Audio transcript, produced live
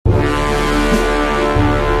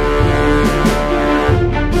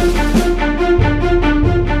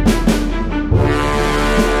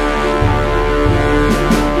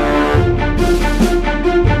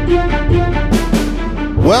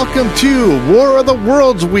welcome to War of the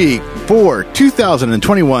Worlds Week for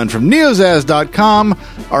 2021 from Neozaz.com,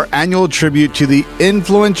 our annual tribute to the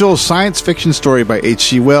influential science fiction story by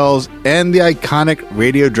H.G. Wells and the iconic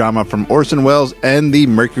radio drama from Orson Welles and the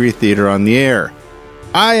Mercury Theater on the Air.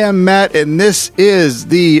 I am Matt, and this is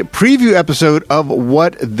the preview episode of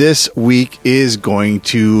what this week is going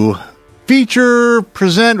to feature,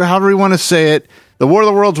 present, however you want to say it, the War of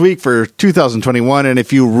the Worlds Week for 2021. And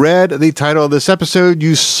if you read the title of this episode,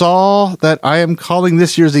 you saw that I am calling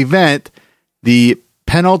this year's event the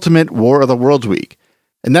Penultimate War of the Worlds Week.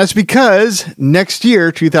 And that's because next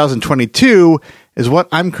year, 2022, is what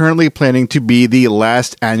I'm currently planning to be the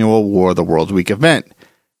last annual War of the Worlds Week event.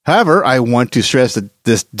 However, I want to stress that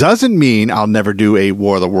this doesn't mean I'll never do a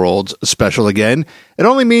War of the Worlds special again. It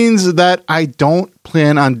only means that I don't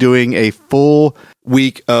plan on doing a full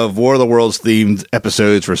week of War of the Worlds themed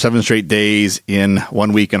episodes for 7 straight days in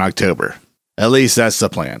 1 week in October. At least that's the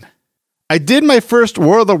plan. I did my first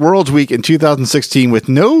War of the Worlds week in 2016 with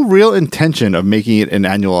no real intention of making it an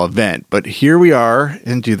annual event, but here we are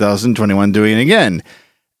in 2021 doing it again.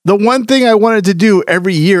 The one thing I wanted to do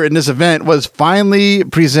every year in this event was finally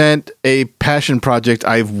present a passion project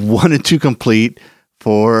I've wanted to complete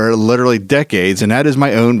for literally decades, and that is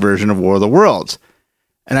my own version of War of the Worlds.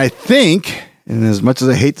 And I think, and as much as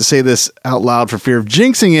I hate to say this out loud for fear of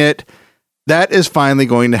jinxing it, that is finally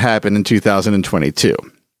going to happen in 2022.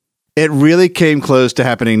 It really came close to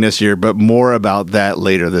happening this year, but more about that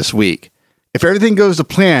later this week. If everything goes to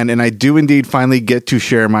plan, and I do indeed finally get to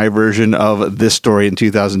share my version of this story in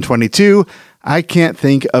 2022, I can't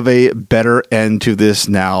think of a better end to this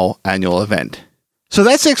now annual event. So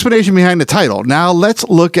that's the explanation behind the title. Now let's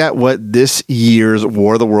look at what this year's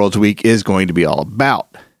War of the Worlds Week is going to be all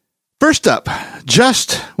about. First up,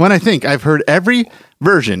 just when I think I've heard every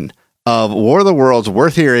version of War of the Worlds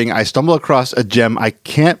worth hearing, I stumble across a gem I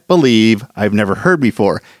can't believe I've never heard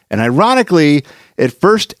before. And ironically, it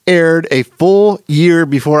first aired a full year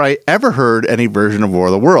before I ever heard any version of War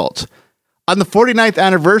of the Worlds. On the 49th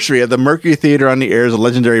anniversary of the Mercury Theater on the Air's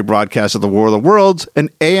legendary broadcast of the War of the Worlds, an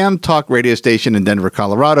AM talk radio station in Denver,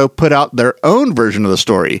 Colorado put out their own version of the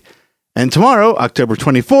story. And tomorrow, October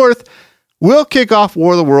 24th, we'll kick off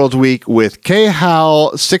War of the Worlds Week with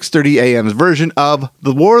KHOW 6:30 AM's version of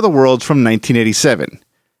The War of the Worlds from 1987.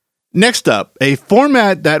 Next up, a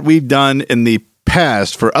format that we've done in the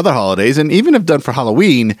past for other holidays and even have done for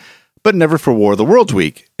Halloween, but never for War of the Worlds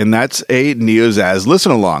Week, and that's a Neozaz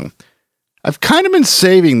listen-along. I've kind of been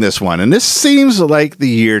saving this one, and this seems like the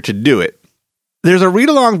year to do it. There's a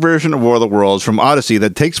read-along version of War of the Worlds from Odyssey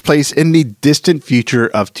that takes place in the distant future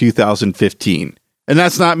of 2015. And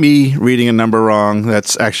that's not me reading a number wrong.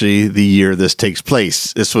 That's actually the year this takes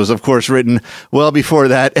place. This was, of course, written well before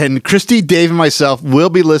that. And Christy, Dave, and myself will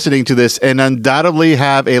be listening to this and undoubtedly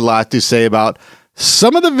have a lot to say about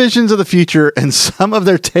some of the visions of the future and some of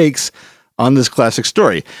their takes on this classic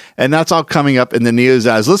story. And that's all coming up in the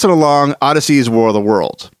Neozaz Listen Along, Odyssey's War of the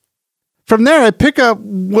Worlds. From there, I pick up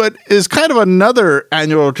what is kind of another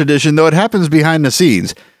annual tradition, though it happens behind the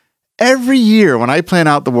scenes. Every year when I plan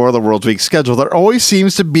out the War of the Worlds Week schedule, there always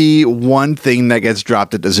seems to be one thing that gets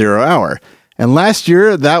dropped at the 0 hour. And last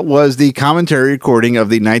year, that was the commentary recording of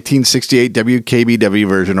the 1968 WKBW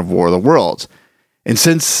version of War of the Worlds. And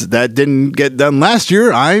since that didn't get done last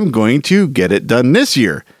year, I'm going to get it done this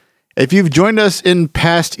year. If you've joined us in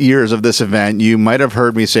past years of this event, you might have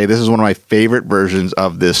heard me say this is one of my favorite versions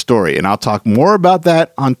of this story. And I'll talk more about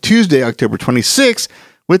that on Tuesday, October 26th,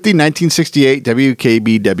 with the 1968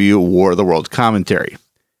 WKBW War of the Worlds commentary.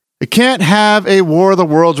 I can't have a War of the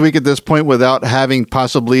Worlds week at this point without having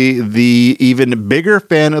possibly the even bigger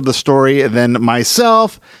fan of the story than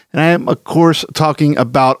myself. And I am, of course, talking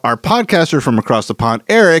about our podcaster from across the pond,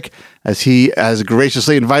 Eric, as he has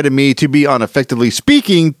graciously invited me to be on Effectively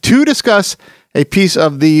Speaking to discuss a piece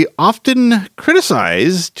of the often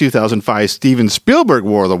criticized 2005 Steven Spielberg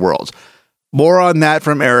War of the Worlds. More on that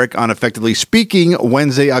from Eric on Effectively Speaking,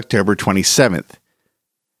 Wednesday, October 27th.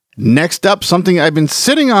 Next up, something I've been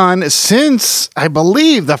sitting on since, I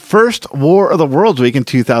believe, the first War of the Worlds week in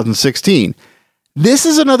 2016. This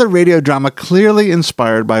is another radio drama clearly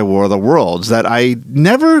inspired by War of the Worlds that I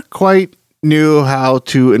never quite knew how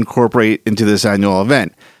to incorporate into this annual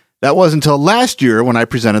event. That was until last year when I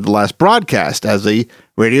presented the last broadcast as a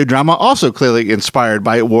radio drama also clearly inspired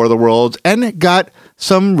by War of the Worlds and got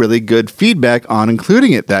some really good feedback on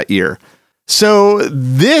including it that year. So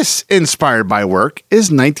this inspired by work is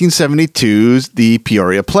 1972's The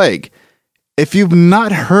Peoria Plague. If you've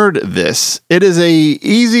not heard this, it is a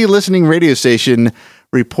easy listening radio station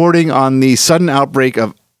reporting on the sudden outbreak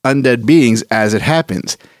of undead beings as it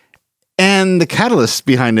happens. And the catalyst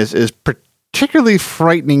behind this is particularly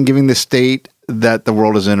frightening given the state that the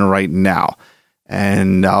world is in right now.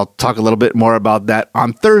 And I'll talk a little bit more about that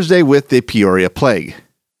on Thursday with the Peoria Plague.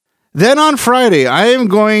 Then on Friday, I am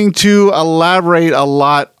going to elaborate a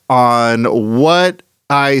lot on what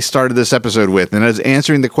I started this episode with, and as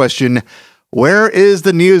answering the question, where is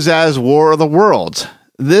the news as War of the Worlds?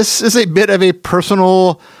 This is a bit of a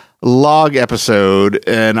personal log episode,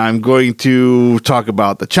 and I'm going to talk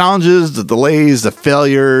about the challenges, the delays, the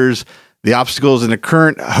failures, the obstacles, and the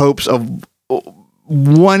current hopes of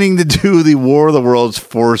wanting to do the War of the Worlds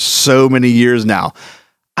for so many years now.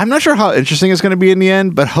 I'm not sure how interesting it's going to be in the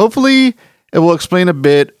end, but hopefully it will explain a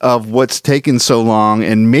bit of what's taken so long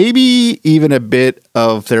and maybe even a bit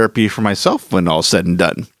of therapy for myself when all's said and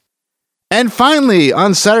done. And finally,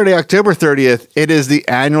 on Saturday, October 30th, it is the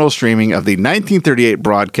annual streaming of the 1938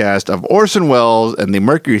 broadcast of Orson Welles and the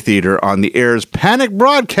Mercury Theater on the air's Panic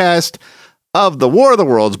broadcast of The War of the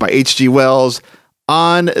Worlds by H.G. Wells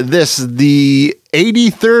on this, the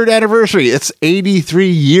 83rd anniversary. It's 83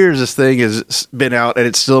 years this thing has been out, and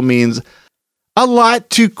it still means a lot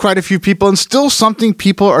to quite a few people, and still something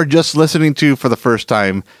people are just listening to for the first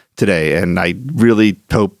time today. And I really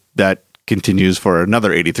hope that continues for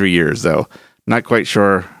another 83 years, though. Not quite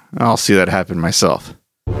sure I'll see that happen myself.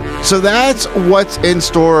 So that's what's in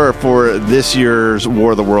store for this year's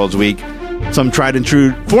War of the Worlds week. Some tried and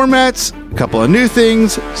true formats, a couple of new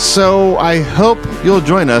things. So I hope you'll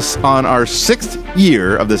join us on our 6th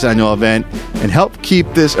year of this annual event and help keep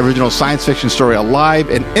this original science fiction story alive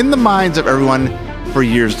and in the minds of everyone for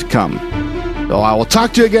years to come. So I will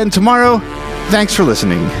talk to you again tomorrow. Thanks for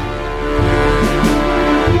listening.